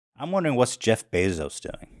I'm wondering what's Jeff Bezos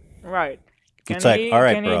doing. Right. It's like, all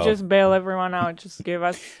right, Can bro. he just bail everyone out? Just give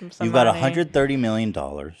us some You've got money. $130 million.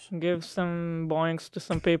 Give some Boeings to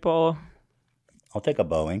some people. I'll take a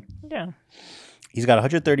Boeing. Yeah. He's got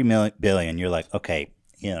 130 billion. You're like, okay,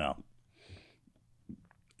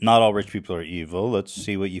 not all rich people are evil. Let's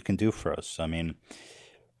see what you can do for us. I mean,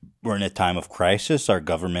 we're in a time of crisis. Our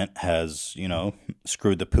government has,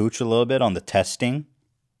 screwed the pooch a little bit on the testing.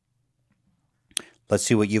 Let's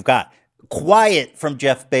see what you've got. Quiet from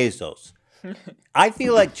Jeff Bezos. I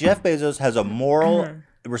feel like Jeff Bezos has a moral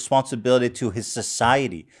responsibility to his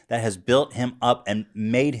society that has built him up and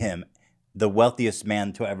made him the wealthiest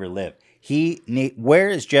man to ever live. Where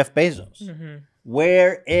is Jeff Bezos? Mm-hmm.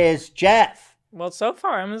 Where is Jeff? Well, so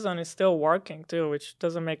far Amazon is still working too, which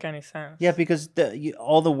doesn't make any sense. Yeah, because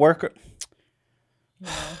all the worker,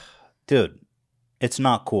 dude, it's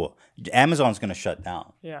not cool. Amazon's going to shut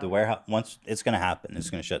down. Yeah. The warehouse, once it's going to happen, it's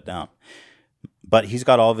going to shut down. But he's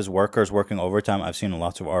got all of his workers working overtime. I've seen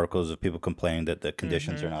lots of articles of people complaining that the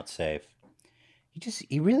conditions are not safe.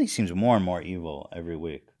 He really seems more and more evil every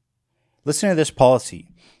week. Listen to this policy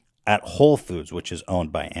at Whole Foods, which is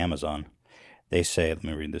owned by Amazon. They say, let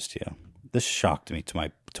me read this to you. This shocked me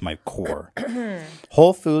to my core.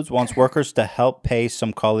 Whole Foods wants workers to help pay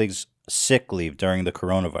some colleagues sick leave during the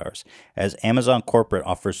coronavirus, as Amazon corporate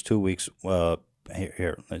offers 2 weeks.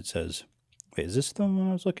 Here it says, wait, is this the one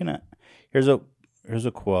I was looking at? Here's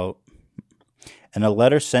a quote. In a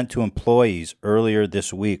letter sent to employees earlier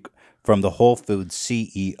this week from the Whole Foods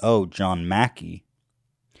CEO, John Mackey,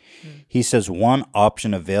 he says one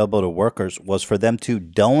option available to workers was for them to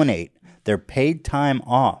donate their paid time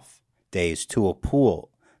off days to a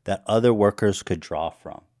pool that other workers could draw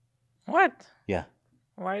from. What? Yeah.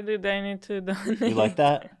 Why do they need to donate? You like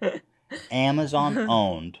that?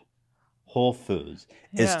 Amazon-owned Whole Foods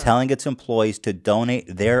is telling its employees to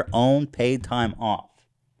donate their own paid time off.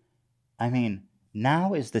 I mean,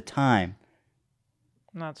 now is the time.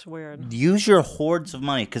 That's weird. Use your hordes of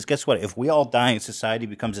money, because guess what? If we all die and society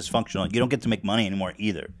becomes dysfunctional, you don't get to make money anymore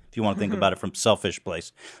either, if you want to think about it from selfish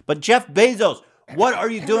place. But Jeff Bezos, what are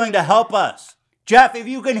you doing to help us? Jeff, if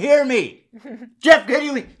you can hear me. Jeff,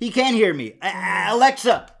 he can't hear me.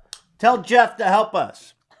 Alexa, tell Jeff to help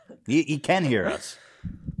us. He can hear us.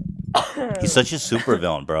 He's such a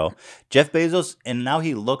supervillain, bro. Jeff Bezos, and now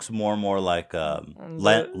he looks more and more like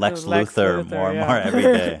Lex Luthor more and more every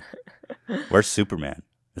day. Where's Superman?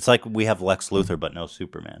 It's like we have Lex Luthor, but no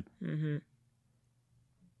Superman. Mm-hmm.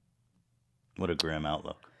 What a grim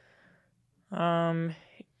outlook. Elon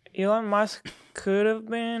Musk could have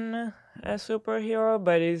been a superhero,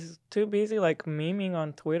 but he's too busy like memeing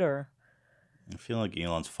on Twitter. I feel like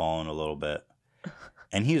Elon's fallen a little bit.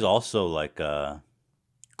 And he's also like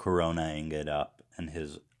coronaing it up in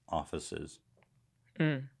his offices.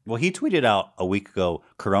 Well, he tweeted out a week ago,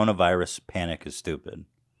 coronavirus panic is stupid.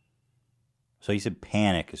 So he said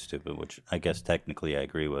panic is stupid, which I guess technically I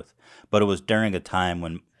agree with. But it was during a time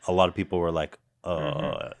when a lot of people were like,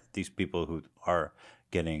 these people who are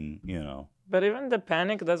getting, But even the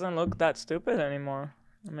panic doesn't look that stupid anymore.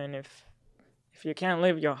 I mean, if you can't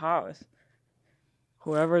leave your house,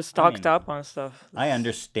 whoever's stocked up on stuff, I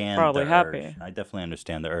understand. Probably the happy. Urge. I definitely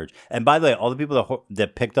understand the urge. And by the way, all the people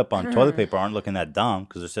that picked up on toilet paper aren't looking that dumb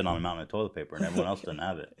because they're sitting on a mountain of toilet paper and everyone else doesn't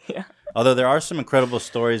have it. Yeah. Although there are some incredible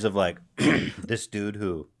stories of like this dude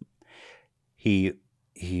who he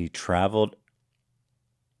traveled.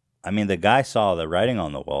 I mean, the guy saw the writing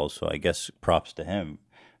on the wall, so I guess props to him.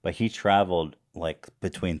 But he traveled like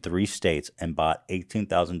between 3 states and bought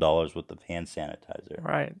 $18,000 worth of hand sanitizer.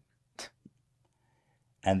 Right.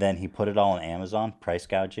 And then he put it all on Amazon, price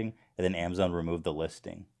gouging, and then Amazon removed the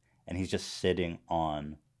listing. And he's just sitting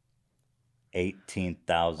on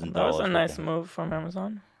 $18,000. That was a nice move from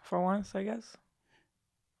Amazon for once, I guess.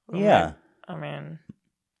 Yeah. I mean.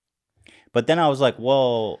 But then I was like,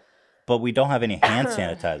 well, but we don't have any hand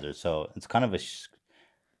sanitizer, so it's kind of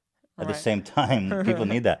at the same time, people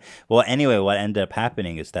need that. Well, anyway, what ended up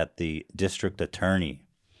happening is that the district attorney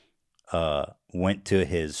went to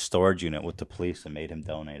his storage unit with the police and made him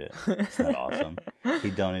donate it. Isn't that awesome? He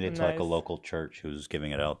donated to like a local church who was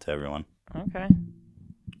giving it out to everyone. Okay.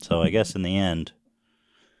 So I guess in the end.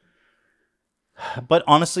 But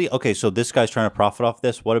honestly, okay, so this guy's trying to profit off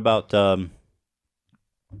this. What about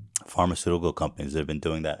pharmaceutical companies that have been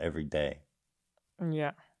doing that every day?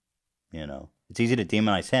 Yeah. It's easy to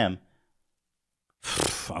demonize him.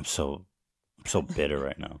 I'm so bitter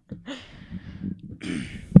right now.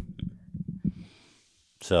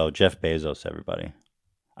 So Jeff Bezos, everybody.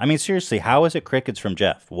 I mean, seriously, how is it crickets from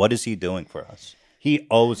Jeff? What is he doing for us? He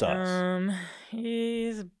owes us.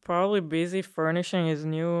 He's probably busy furnishing his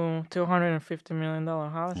new $250 million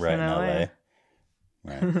house Right in in LA. LA.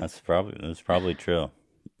 Right. That's probably true.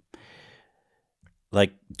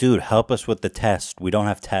 Like, dude, help us with the test. We don't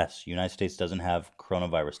have tests. United States doesn't have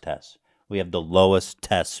coronavirus tests. We have the lowest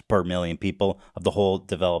tests per million people of the whole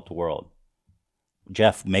developed world.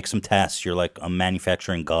 Jeff, make some tests. You're like a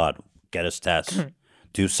manufacturing god. Get us tests.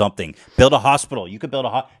 Do something. Build a hospital. You could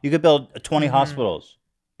build 20 hospitals.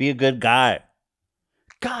 Be a good guy.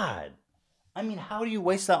 God, I mean, how do you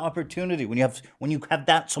waste that opportunity when you have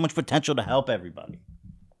that so much potential to help everybody?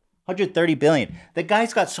 130 billion. The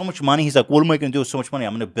guy's got so much money. He's like, what am I going to do with so much money?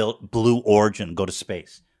 I'm going to build Blue Origin, go to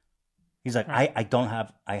space. He's like, I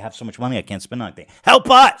have so much money. I can't spend anything.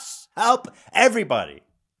 Help us. Help everybody.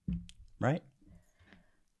 Right?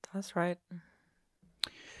 That's right.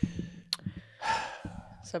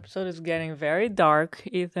 This episode is getting very dark,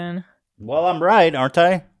 Ethan. Well, I'm right, aren't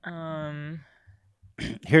I?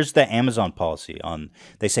 Here's the Amazon policy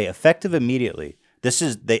they say effective immediately. This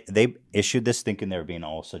is they issued this thinking they were being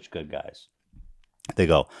all such good guys. They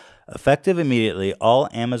go, effective immediately, all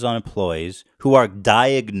Amazon employees who are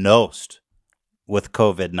diagnosed with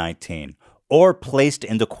COVID-19 or placed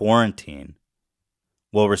into quarantine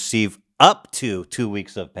will receive up to 2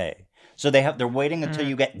 weeks of pay. So they're waiting until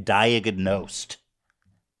you get diagnosed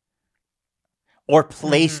or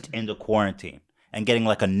placed into quarantine and getting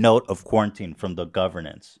like a note of quarantine from the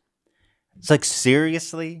governance. It's like,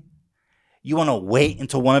 seriously? You want to wait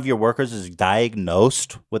until one of your workers is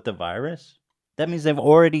diagnosed with the virus? That means they've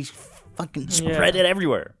already fucking spread it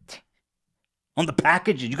everywhere. On the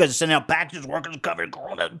packages. You guys are sending out packages, workers covered in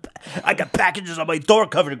corona. I got packages on my door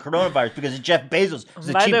covered in coronavirus because of Jeff Bezos.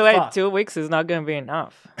 By the way, 2 weeks is not going to be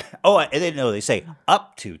enough. Oh, I didn't know. They say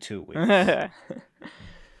up to 2 weeks.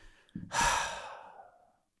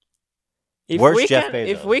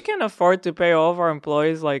 If we can afford to pay all of our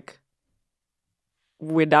employees like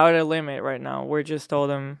without a limit right now, we're just told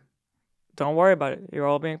them, don't worry about it. You're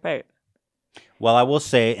all being paid. Well, I will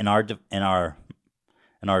say in the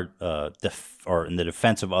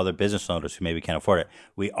defense of other business owners who maybe can't afford it,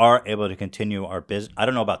 we are able to continue our business. I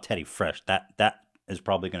don't know about Teddy Fresh. That is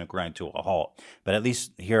probably going to grind to a halt. But at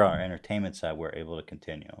least here on our entertainment side, we're able to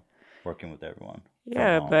continue working with everyone.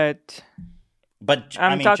 Yeah, but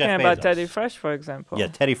I'm talking Jeff about Bezos. Teddy Fresh, for example. Yeah,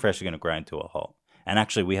 Teddy Fresh is going to grind to a halt. And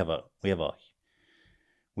actually, we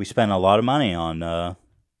spend a lot of money on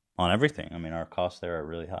everything. I mean, our costs there are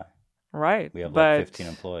really high. Right. We have like 15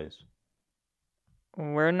 employees.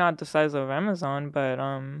 We're not the size of Amazon, but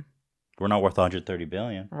we're not worth 130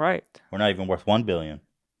 billion. Right. We're not even worth 1 billion.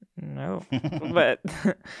 No.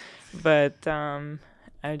 but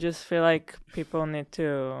I just feel like people need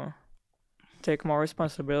to take more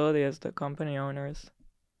responsibility as the company owners.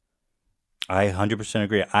 I 100%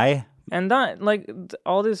 agree. And that, like,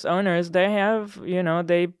 all these owners, they have,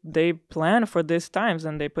 they plan for these times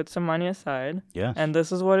and they put some money aside. Yes. And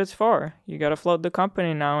this is what it's for. You got to float the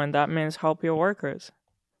company now, and that means help your workers.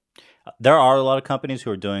 There are a lot of companies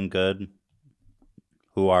who are doing good,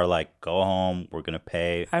 who are like, go home, we're going to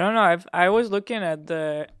pay. I don't know. I was looking at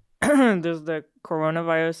there's the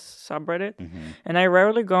coronavirus subreddit, and I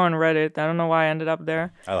rarely go on Reddit. I don't know why I ended up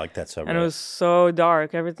there. I like that subreddit. And it was so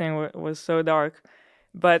dark. Everything was so dark.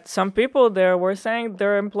 But some people there were saying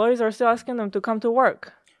their employees are still asking them to come to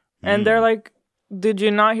work. And they're like, did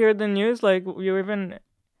you not hear the news? Like, you're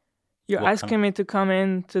asking me to come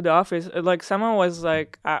into the office. Like, someone was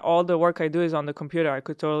like, all the work I do is on the computer. I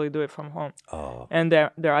could totally do it from home. Oh. And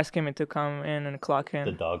they're asking me to come in and clock in.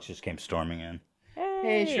 The dogs just came storming in.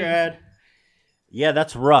 Hey, Shred. Yeah,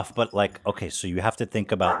 that's rough, but like, okay, so you have to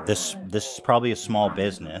think about this. This is probably a small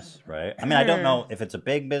business, right? I mean, I don't know if it's a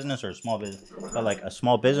big business or a small business, but like a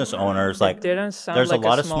small business owner is like, there's a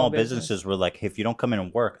lot of small businesses where like, if you don't come in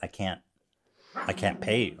and work, I can't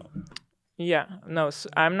pay you. Yeah, no,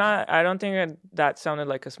 I don't think that sounded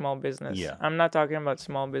like a small business. Yeah. I'm not talking about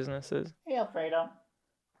small businesses. Hey, Alfredo.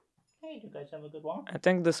 Hey, you guys have a good walk? I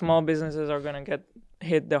think the small businesses are going to get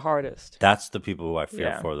hit the hardest. That's the people who I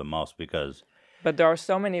fear for the most because... But there are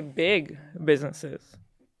so many big businesses.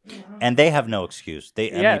 And they have no excuse. I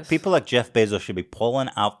mean, people like Jeff Bezos should be pulling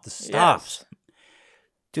out the stops. Yes.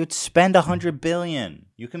 Dude, spend $100 billion.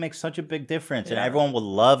 You can make such a big difference, and everyone will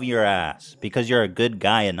love your ass because you're a good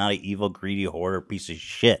guy and not an evil, greedy hoarder piece of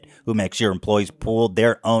shit who makes your employees pool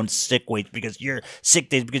their own sick days because you're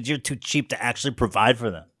too cheap to actually provide for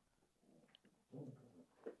them.